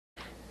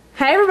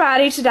Hey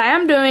everybody, today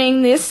I'm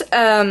doing this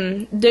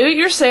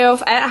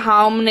do-it-yourself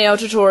at-home nail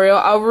tutorial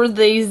over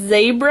these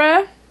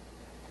zebra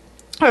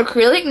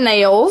acrylic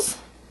nails.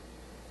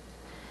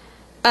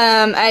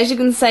 As you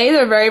can see,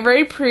 they're very,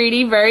 very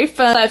pretty, very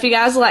fun. So if you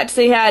guys would like to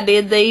see how I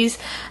did these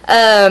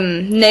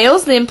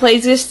nails, then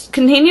please just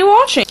continue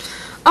watching.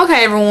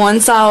 Okay everyone,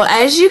 so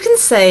as you can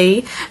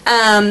see,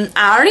 I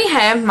already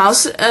have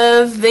most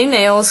of the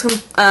nails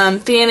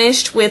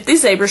finished with the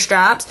zebra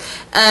stripes,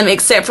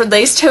 except for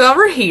these two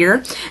over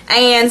here.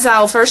 And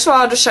so first of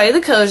all, I'll just show you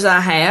the colors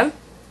that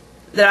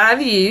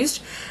I've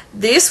used.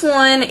 This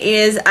one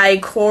is a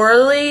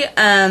corally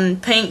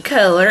pink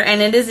color,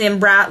 and it is in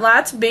Bright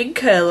Lights Big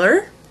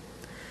Color.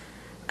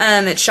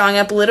 It's showing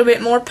up a little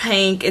bit more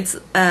pink. It's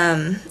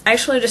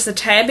actually just a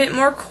tad bit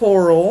more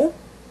coral,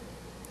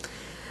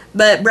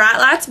 but Bright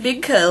Lights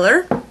Big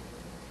Color.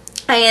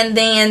 And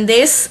then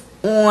this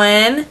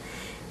one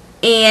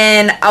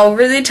in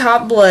Over the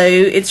Top Blue.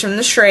 It's from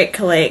the Shrek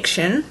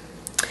collection,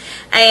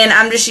 and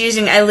I'm just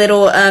using a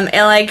little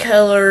LA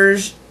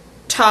Colors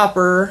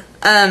topper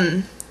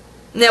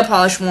nail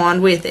polish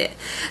wand with it.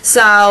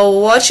 So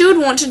what you would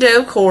want to do,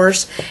 of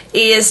course,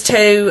 is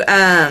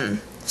to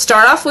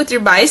start off with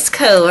your base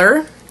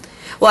color.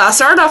 Well, I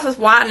started off with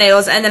white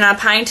nails, and then I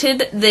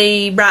painted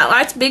the Bright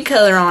Lights Big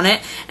Color on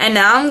it, and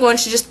now I'm going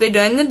to just be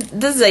doing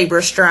the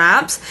zebra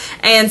stripes.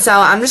 And so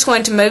I'm just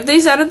going to move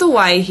these out of the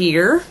way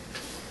here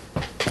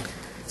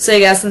so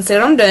you guys can see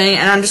what I'm doing,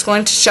 and I'm just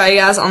going to show you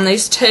guys on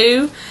these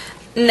two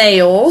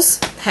nails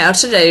how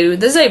to do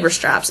the zebra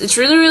stripes. It's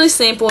really, really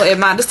simple. It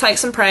might just take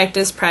some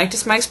practice.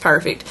 Practice makes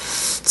perfect.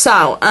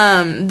 So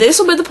this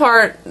will be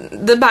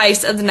the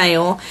base of the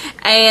nail,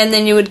 and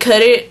then you would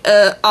cut it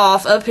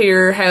off up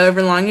here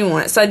however long you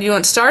want it. So you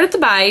want to start at the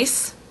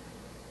base,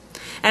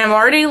 and I've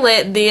already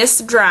let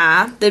this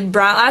dry, the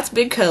Bright Lights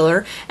Big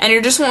Color, and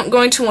you're just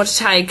going to want to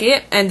take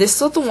it, and this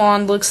is what the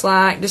wand looks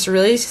like, just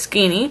really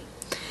skinny,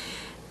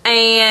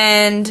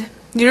 and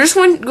you're just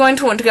going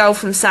to want to go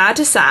from side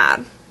to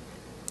side.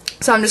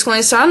 So I'm just going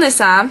to start on this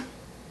side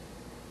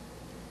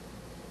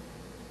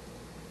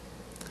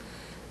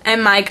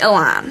and make a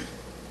line.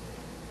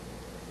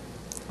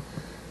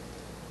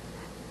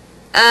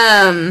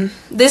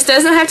 This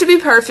doesn't have to be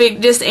perfect,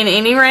 just in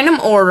any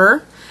random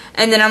order.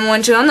 And then I'm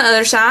going to on the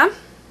other side.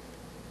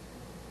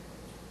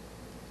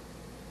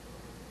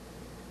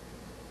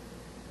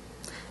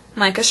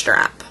 Make a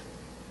stripe.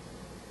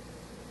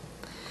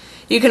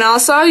 You can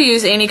also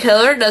use any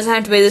color. It doesn't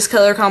have to be this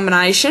color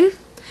combination.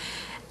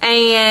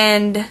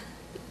 And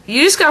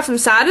you just go from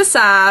side to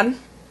side,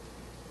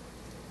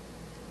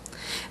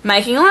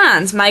 making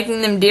lines,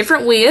 making them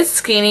different widths,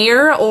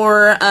 skinnier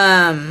or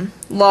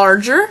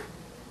larger,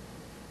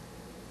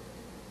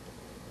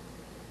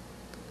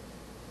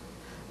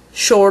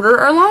 shorter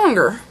or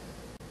longer.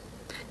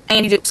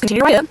 And you just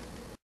continue right up.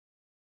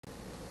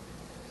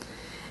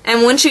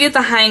 And once you get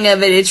the hang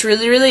of it, it's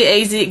really, really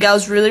easy. It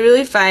goes really,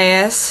 really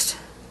fast.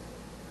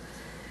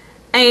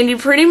 And you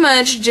pretty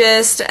much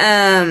just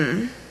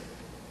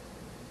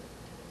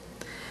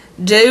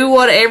do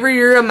whatever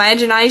your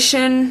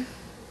imagination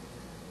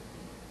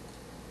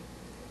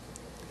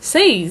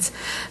sees.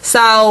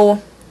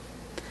 So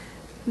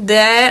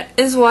that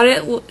is what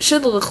it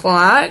should look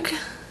like.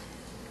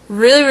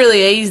 Really,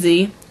 really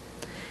easy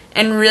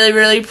and really,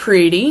 really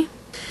pretty.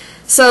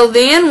 So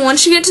then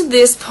once you get to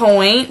this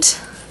point,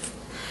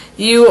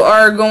 you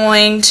are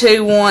going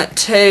to want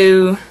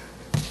to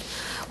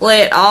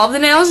let all the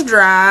nails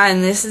dry,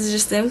 and this is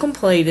just them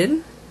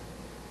completed.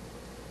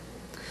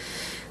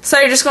 So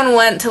you're just going to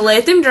want to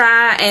let them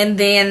dry, and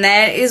then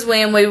that is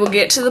when we will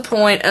get to the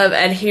point of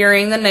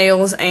adhering the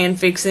nails and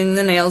fixing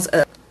the nails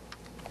up.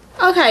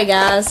 Okay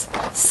guys,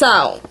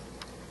 so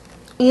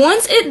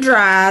once it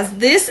dries,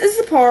 this is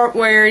the part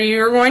where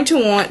you're going to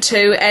want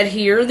to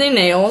adhere the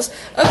nails,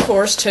 of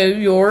course, to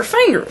your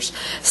fingers.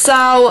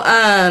 So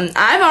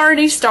I've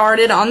already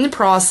started on the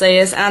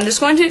process, and I'm just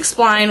going to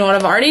explain what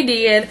I've already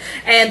did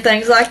and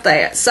things like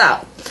that.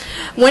 So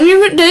when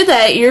you do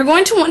that, you're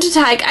going to want to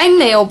take a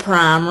nail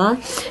primer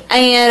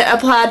and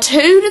apply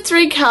 2 to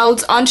 3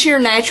 coats onto your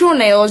natural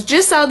nails,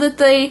 just so that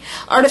the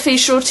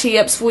artificial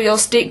tips will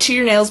stick to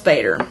your nails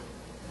better.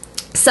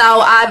 So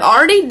I've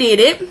already did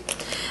it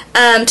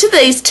to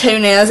these two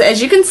nails,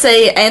 as you can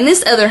see, and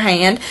this other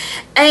hand.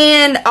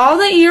 And all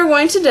that you're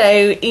going to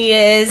do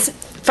is,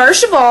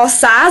 first of all,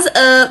 size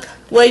up.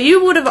 Well,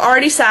 you would have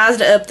already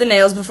sized up the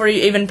nails before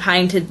you even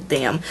painted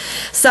them.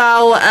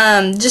 So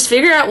just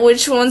figure out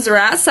which one's the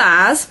right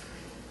size,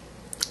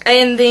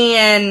 and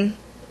then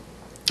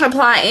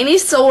apply any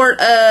sort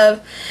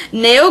of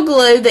nail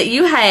glue that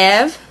you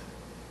have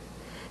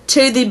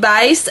to the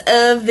base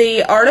of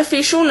the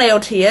artificial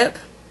nail tip.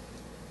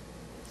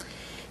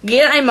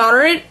 Get a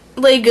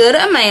moderately good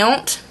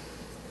amount,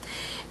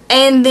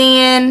 and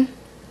then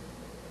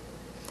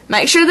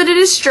make sure that it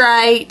is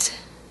straight,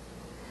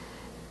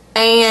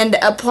 and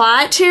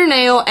apply it to your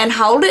nail and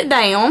hold it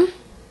down.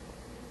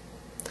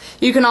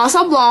 You can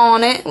also blow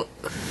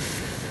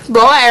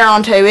air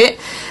onto it,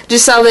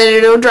 just so that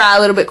it'll dry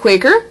a little bit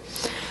quicker.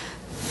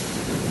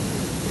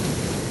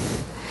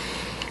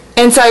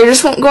 And so you're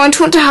just going to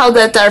want to hold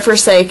that there for a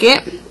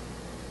second.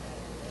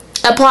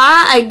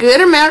 Apply a good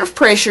amount of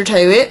pressure to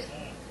it.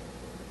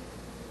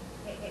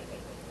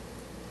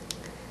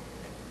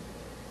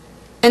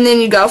 And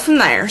then you go from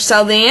there.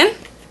 So then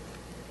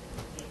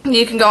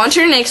you can go on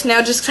to your next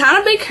nail. Just kind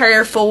of be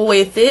careful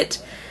with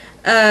it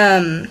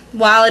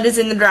while it is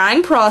in the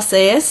drying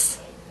process.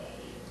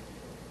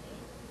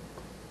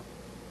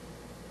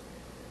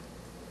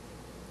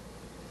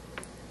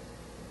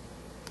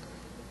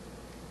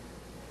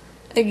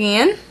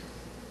 Again,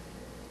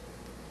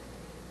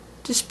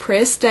 just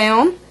press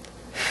down,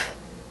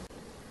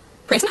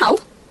 press and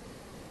hold.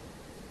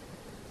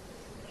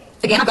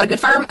 Again, I've got a good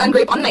firm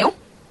grip on the nail.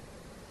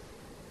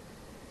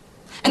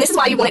 And this is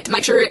why you want it to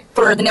make sure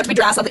for the nail to be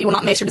dry so that you will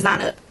not mess your design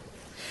up.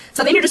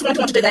 So then you're just going to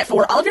want to do that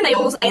for all of your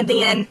nails, and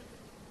then,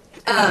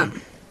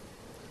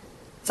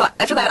 so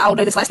after that I'll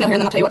do this last nail here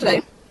and then I'll tell you what to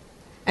do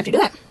after you do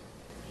that.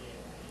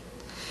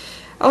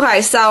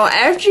 Okay, so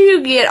after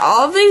you get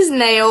all of these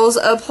nails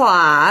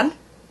applied,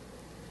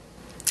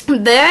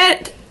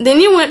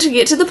 then you want to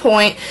get to the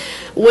point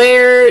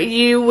where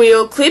you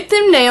will clip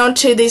them down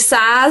to the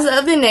size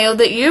of the nail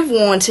that you've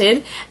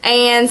wanted.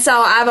 And so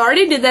I've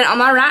already did that on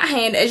my right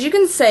hand. As you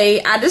can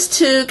see, I just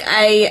took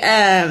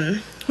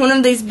a one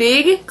of these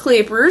big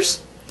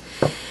clippers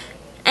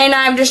and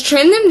I've just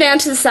trimmed them down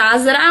to the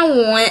size that I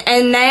want.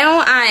 And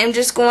now I am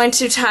just going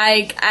to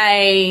take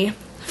a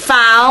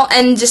file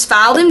and just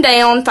file them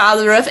down, file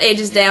the rough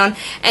edges down,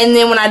 and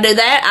then when I do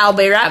that, I'll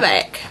be right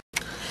back.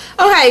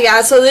 Okay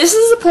guys, so this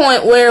is the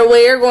point where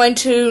we are going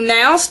to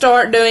now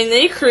start doing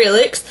the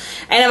acrylics,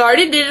 and I've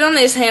already did it on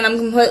this hand. I'm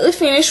completely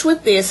finished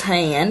with this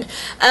hand.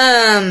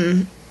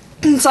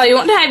 So you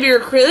want to have your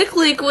acrylic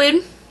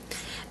liquid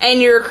and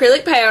your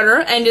acrylic powder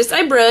and just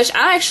a brush.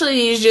 I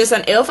actually use just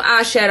an e.l.f.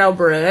 eyeshadow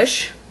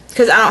brush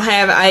because I don't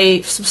have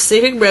a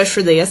specific brush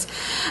for this.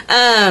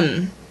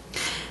 And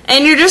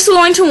you're just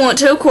going to want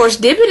to, of course,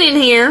 dip it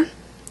in here.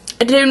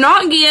 Do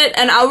not get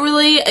an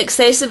overly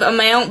excessive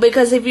amount,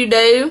 because if you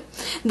do,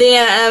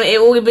 then it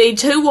will be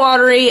too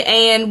watery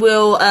and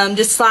will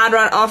just slide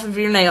right off of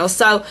your nails.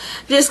 So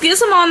just get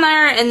some on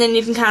there, and then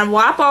you can kind of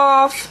wipe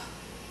off.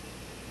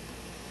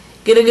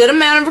 Get a good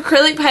amount of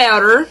acrylic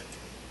powder,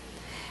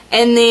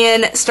 and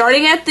then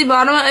starting at the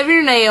bottom of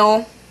your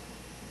nail,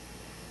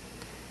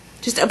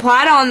 just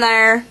apply it on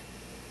there,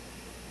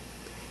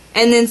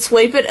 and then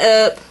sweep it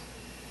up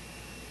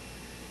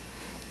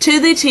to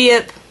the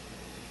tip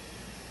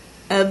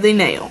of the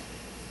nail.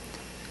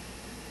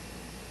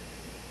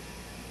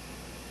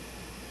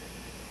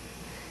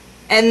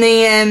 And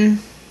then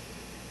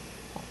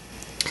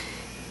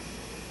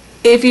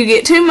if you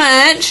get too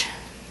much,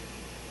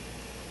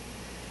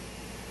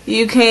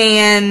 you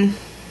can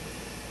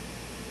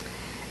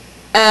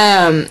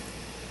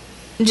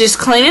just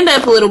clean it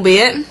up a little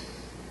bit.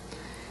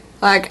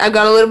 Like I've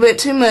got a little bit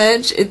too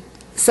much,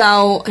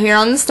 so here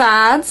on the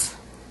sides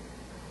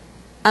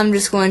I'm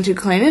just going to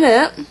clean it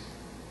up.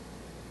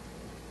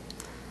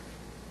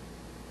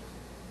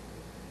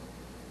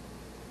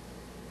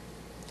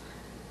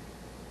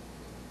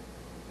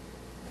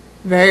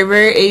 Very,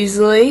 very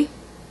easily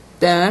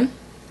done.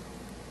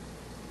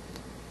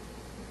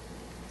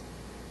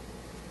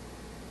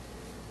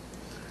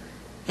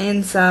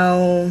 And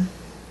so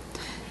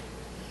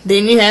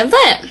then you have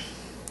that.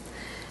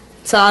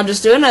 So I'll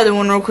just do another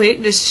one real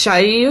quick just to show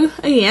you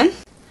again.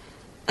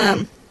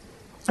 So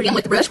again,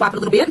 with the brush, wipe it a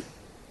little bit.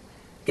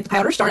 Get the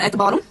powder, start at the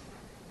bottom,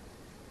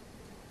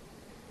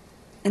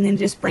 and then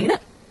just bring it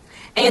up.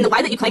 And the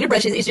way that you clean your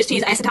brushes is just to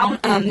use acetone.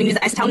 You can use the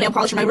acetone nail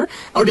polish remover,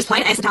 or just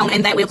plain acetone,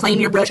 and that will clean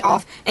your brush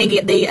off and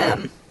get the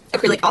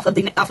acrylic off of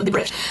the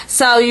brush.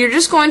 So you're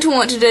just going to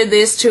want to do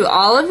this to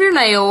all of your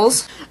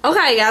nails.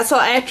 Okay, guys. So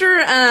after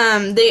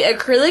the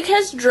acrylic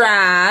has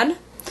dried,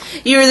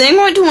 you're then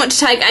going to want to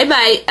take a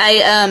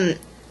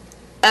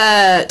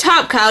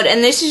top coat,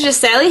 and this is just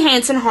Sally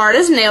Hansen Hard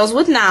as Nails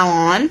with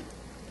Nylon.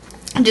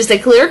 Just a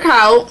clear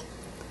coat.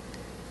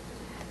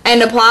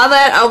 And apply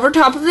that over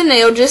top of the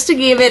nail just to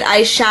give it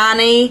a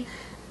shiny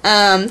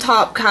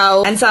top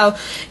coat. And so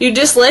you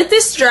just let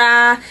this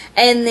dry,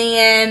 and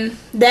then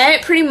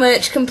that pretty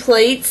much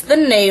completes the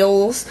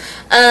nails.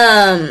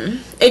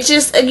 It's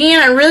just,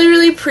 again, a really,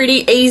 really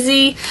pretty,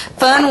 easy,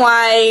 fun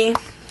way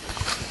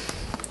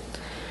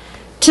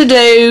to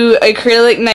do acrylic nails.